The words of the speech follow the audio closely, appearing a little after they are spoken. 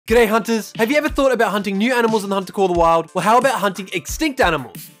G'day hunters! Have you ever thought about hunting new animals in the Hunter Call of the Wild? Well, how about hunting extinct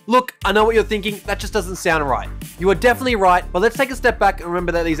animals? Look, I know what you're thinking, that just doesn't sound right. You are definitely right, but let's take a step back and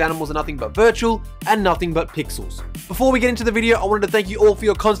remember that these animals are nothing but virtual and nothing but pixels. Before we get into the video, I wanted to thank you all for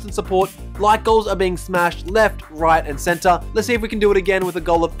your constant support. Like goals are being smashed left, right, and center. Let's see if we can do it again with a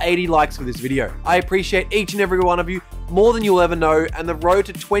goal of 80 likes for this video. I appreciate each and every one of you more than you'll ever know, and the road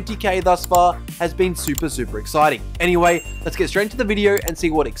to 20k thus far has been super exciting. Anyway, let's get straight into the video and see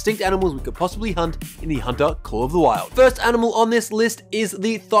what extinct animals we could possibly hunt in the Hunter Call of the Wild. First animal on this list is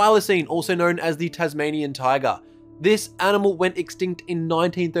the thylacine, also known as the Tasmanian tiger. This animal went extinct in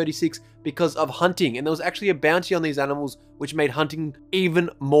 1936 because of hunting, and there was actually a bounty on these animals which made hunting even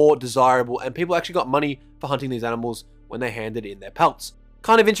more desirable, and people actually got money for hunting these animals when they handed in their pelts.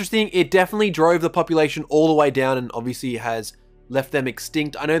 Kind of interesting, it definitely drove the population all the way down and obviously has left them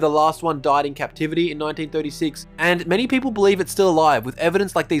extinct. I know the last one died in captivity in 1936, and many people believe it's still alive with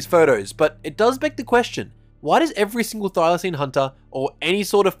evidence like these photos, but it does beg the question, why does every single thylacine hunter or any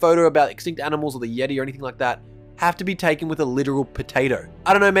sort of photo about extinct animals or the Yeti or anything like that have to be taken with a literal potato?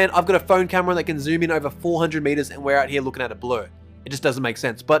 I don't know, man, I've got a phone camera that can zoom in over 400 meters and we're out here looking at a blur. It just doesn't make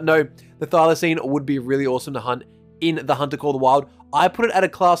sense. But no, the thylacine would be really awesome to hunt in the Hunter Call of the Wild. I put it at a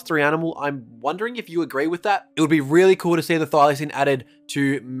class 3 animal. I'm wondering if you agree with that. It would be really cool to see the thylacine added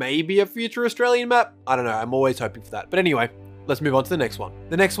to maybe a future Australian map. I don't know, I'm always hoping for that. But anyway, let's move on to the next one.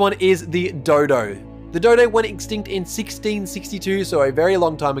 The next one is the dodo. The dodo went extinct in 1662, so a very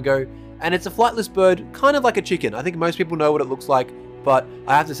long time ago, and it's a flightless bird, kind of like a chicken. I think most people know what it looks like, but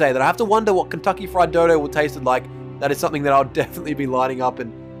I have to say that I have to wonder what Kentucky Fried Dodo would tasted like. That is something that I'll definitely be lining up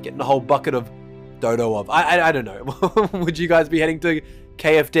and getting a whole bucket of dodo of. I don't know. Would you guys be heading to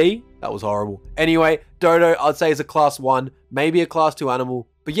KFD? That was horrible. Anyway, dodo I'd say is a class 1, maybe a class 2 animal.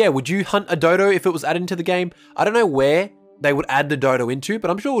 But yeah, would you hunt a dodo if it was added into the game? I don't know where they would add the dodo into, but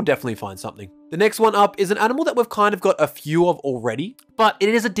I'm sure we'll definitely find something. The next one up is an animal that we've kind of got a few of already, but it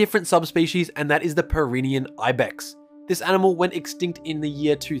is a different subspecies, and that is the Pyrenean ibex. This animal went extinct in the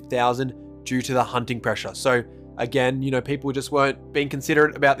year 2000 due to the hunting pressure. So again, you know, people just weren't being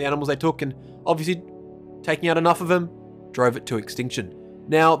considerate about the animals they took, and obviously taking out enough of them drove it to extinction.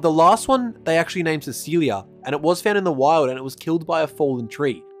 Now, the last one they actually named Cecilia, and it was found in the wild, and it was killed by a fallen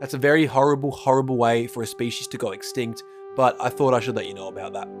tree. That's a very horrible way for a species to go extinct, but I thought I should let you know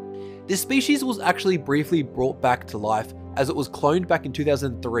about that. This species was actually briefly brought back to life as it was cloned back in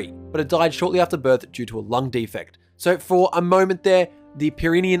 2003, but it died shortly after birth due to a lung defect. So for a moment there, the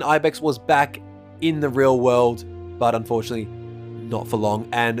Pyrenean ibex was back in the real world, but unfortunately not for long,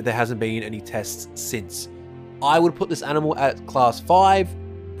 and there hasn't been any tests since. I would put this animal at class 5.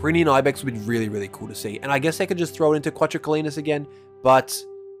 Pyrenean ibex would be really cool to see, and I guess they could just throw it into Quattrocolinus again, but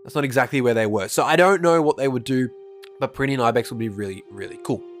that's not exactly where they were. So I don't know what they would do, but Pyrenean ibex would be really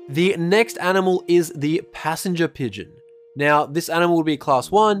cool. The next animal is the passenger pigeon. Now, this animal would be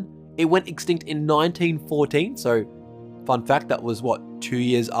class 1. It went extinct in 1914, so fun fact, that was what, 2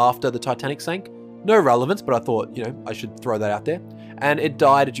 years after the Titanic sank? No relevance, but I thought, you know, I should throw that out there. And it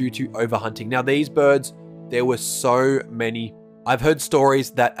died due to overhunting. Now, these birds, there were so many. I've heard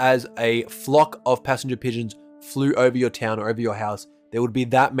stories that as a flock of passenger pigeons flew over your town or over your house, there would be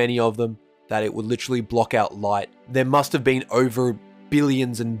that many of them that it would literally block out light. There must have been over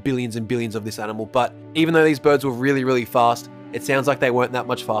billions and billions and billions of this animal, but even though these birds were really fast, it sounds like they weren't that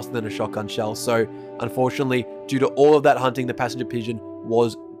much faster than a shotgun shell. So unfortunately, due to all of that hunting, the passenger pigeon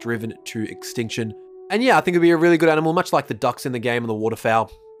was driven to extinction. And yeah, I think it'd be a really good animal, much like the ducks in the game and the waterfowl.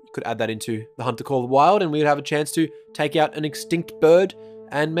 You could add that into the Hunter Call of the Wild, and we would have a chance to take out an extinct bird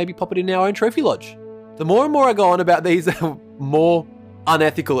and maybe pop it in our own trophy lodge. The more and more I go on about these, the more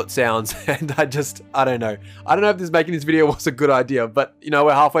unethical it sounds, and I don't know. I don't know if making this video was a good idea, but you know,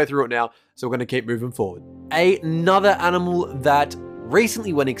 we're halfway through it now, so we're going to keep moving forward. Another animal that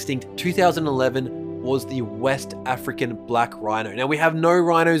recently went extinct, 2011, was the West African black rhino. Now, we have no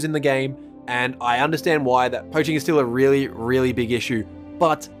rhinos in the game, and I understand why. That poaching is still a really big issue,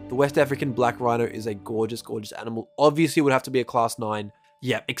 but the West African black rhino is a gorgeous animal. Obviously, it would have to be a class 9.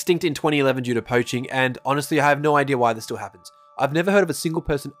 Yeah, extinct in 2011 due to poaching, and honestly, I have no idea why this still happens. I've never heard of a single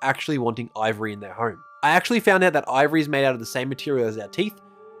person actually wanting ivory in their home. I actually found out that ivory is made out of the same material as our teeth,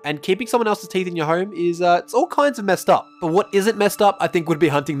 and keeping someone else's teeth in your home is, it's all kinds of messed up. But what isn't messed up, I think, would be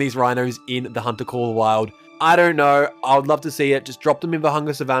hunting these rhinos in the Hunter Call of the Wild. I don't know, I would love to see it. Just drop them in the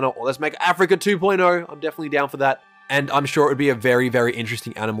Hunger Savannah, or let's make Africa 2.0. I'm definitely down for that. And I'm sure it would be a very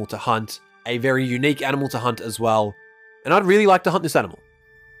interesting animal to hunt. A very unique animal to hunt as well. And I'd really like to hunt this animal.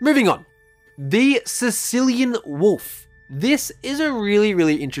 Moving on. The Sicilian wolf. This is a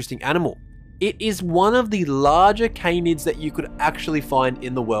really interesting animal. It is one of the larger canids that you could actually find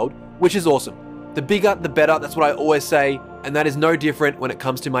in the world, which is awesome. The bigger, the better, that's what I always say, and that is no different when it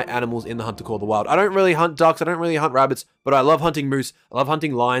comes to my animals in the Hunter Call of the Wild. I don't really hunt ducks, I don't really hunt rabbits, but I love hunting moose, I love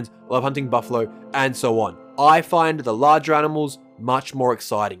hunting lions, I love hunting buffalo, and so on. I find the larger animals much more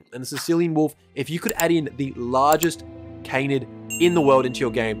exciting, and the Sicilian wolf, if you could add in the largest canid in the world into your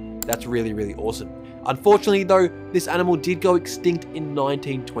game, that's really, really awesome. Unfortunately though, this animal did go extinct in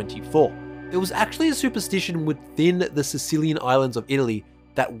 1924. There was actually a superstition within the Sicilian islands of Italy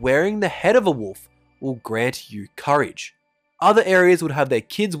that wearing the head of a wolf will grant you courage. Other areas would have their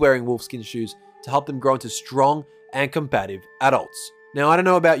kids wearing wolfskin shoes to help them grow into strong and combative adults. Now, I don't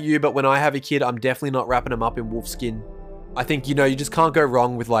know about you, but when I have a kid, I'm definitely not wrapping them up in wolfskin. I think, you just can't go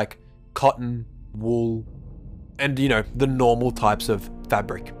wrong with like cotton, wool, and the normal types of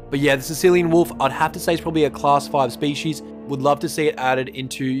fabric. But yeah, the Sicilian wolf, I'd have to say is probably a class 5 species. Would love to see it added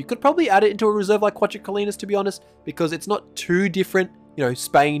into, you could probably add it into a reserve like Quattrocolinus, to be honest, because it's not too different.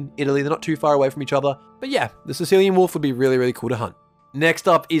 Spain, Italy, they're not too far away from each other. But yeah, the Sicilian wolf would be really, really cool to hunt. Next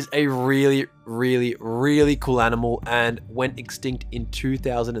up is a really, really, really cool animal and went extinct in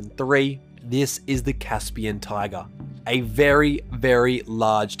 2003. This is the Caspian tiger, a very, very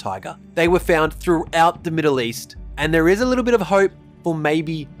large tiger. They were found throughout the Middle East, and there is a little bit of hope for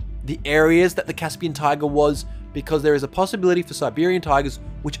maybe the areas that the Caspian tiger was, because there is a possibility for Siberian tigers,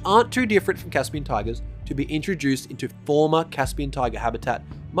 which aren't too different from Caspian tigers, to be introduced into former Caspian tiger habitat,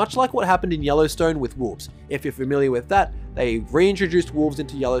 much like what happened in Yellowstone with wolves. If you're familiar with that, they reintroduced wolves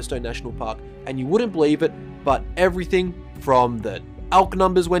into Yellowstone National Park, and you wouldn't believe it, but everything from the elk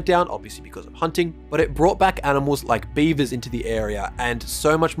numbers went down, obviously because of hunting, but it brought back animals like beavers into the area and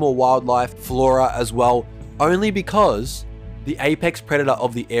so much more wildlife, flora as well, only because the apex predator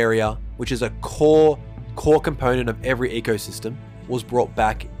of the area, which is a core component of every ecosystem, was brought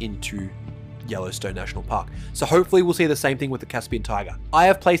back into Yellowstone National Park. So hopefully we'll see the same thing with the Caspian tiger. I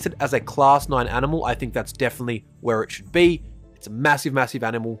have placed it as a class 9 animal. I think that's definitely where it should be. It's a massive, massive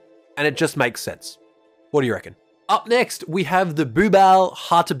animal, and it just makes sense. What do you reckon? Up next, we have the Bubal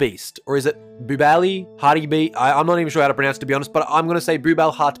hartebeest, or is it Bubali hartebeest? I'm not even sure how to pronounce it, to be honest, but I'm going to say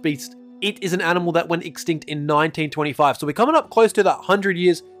Bubal hartebeest. It is an animal that went extinct in 1925, so we're coming up close to that 100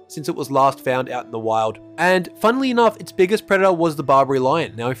 years since it was last found out in the wild. And funnily enough, its biggest predator was the Barbary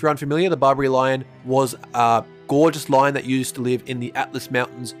lion. Now, if you're unfamiliar, the Barbary lion was a gorgeous lion that used to live in the Atlas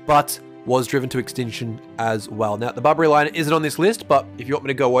Mountains, but was driven to extinction as well. Now, the Barbary lion isn't on this list, but if you want me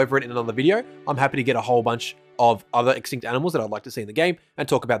to go over it in another video, I'm happy to get a whole bunch of other extinct animals that I'd like to see in the game and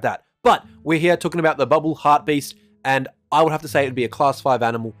talk about that. But we're here talking about the Bubal hartebeest, and I would have to say it'd be a class 5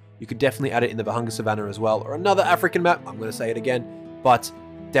 animal. You could definitely add it in the Vahunga Savannah as well, or another African map. I'm going to say it again, but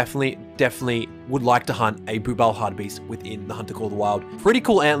definitely would like to hunt a Bubal hartebeest within the Hunter Call of the Wild. Pretty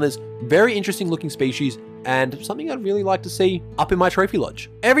cool antlers, very interesting looking species, and something I'd really like to see up in my trophy lodge.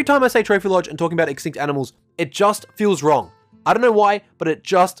 Every time I say trophy lodge and talking about extinct animals, it just feels wrong. I don't know why, but it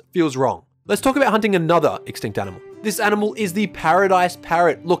just feels wrong. Let's talk about hunting another extinct animal. This animal is the paradise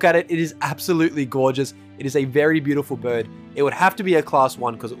parrot. Look at it, it is absolutely gorgeous. It is a very beautiful bird. It would have to be a class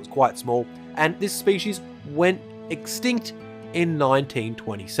 1 because it was quite small, and this species went extinct in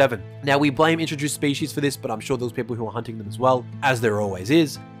 1927. Now, we blame introduced species for this, but I'm sure there's people who are hunting them as well, as there always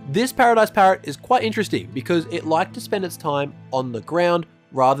is. This paradise parrot is quite interesting because it liked to spend its time on the ground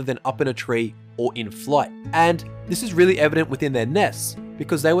rather than up in a tree or in flight. And this is really evident within their nests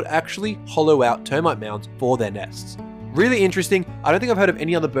because they would actually hollow out termite mounds for their nests. Really interesting. I don't think I've heard of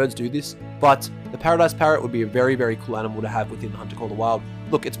any other birds do this, but the paradise parrot would be a very, very cool animal to have within the Hunter Call of the Wild.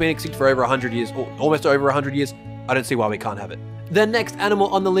 Look, it's been extinct for over 100 years, or almost over 100 years. I don't see why we can't have it. The next animal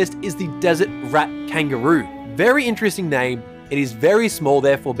on the list is the desert rat kangaroo. Very interesting name. It is very small,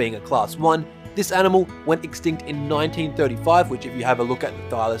 therefore being a class 1. This animal went extinct in 1935, which if you have a look at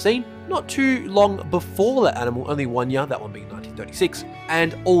the thylacine, not too long before that animal, only 1 year, that one being 1936.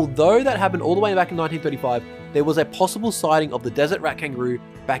 And although that happened all the way back in 1935, there was a possible sighting of the desert rat kangaroo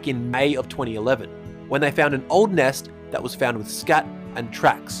back in May of 2011, when they found an old nest that was found with scat and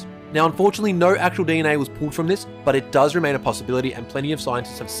tracks. Now, unfortunately, no actual DNA was pulled from this, but it does remain a possibility, and plenty of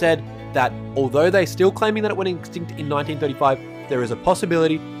scientists have said that although they're still claiming that it went extinct in 1935, there is a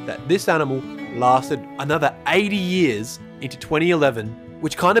possibility that this animal lasted another 80 years into 2011,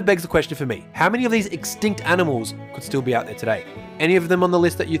 which kind of begs the question for me. How many of these extinct animals could still be out there today? Any of them on the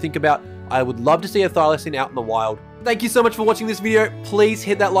list that you think about? I would love to see a thylacine out in the wild. Thank you so much for watching this video. Please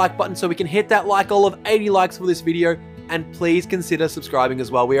hit that like button so we can hit that like goal of 80 likes for this video. And please consider subscribing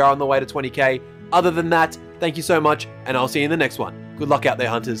as well. We are on the way to 20K. Other than that, thank you so much, and I'll see you in the next one. Good luck out there,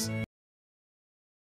 hunters.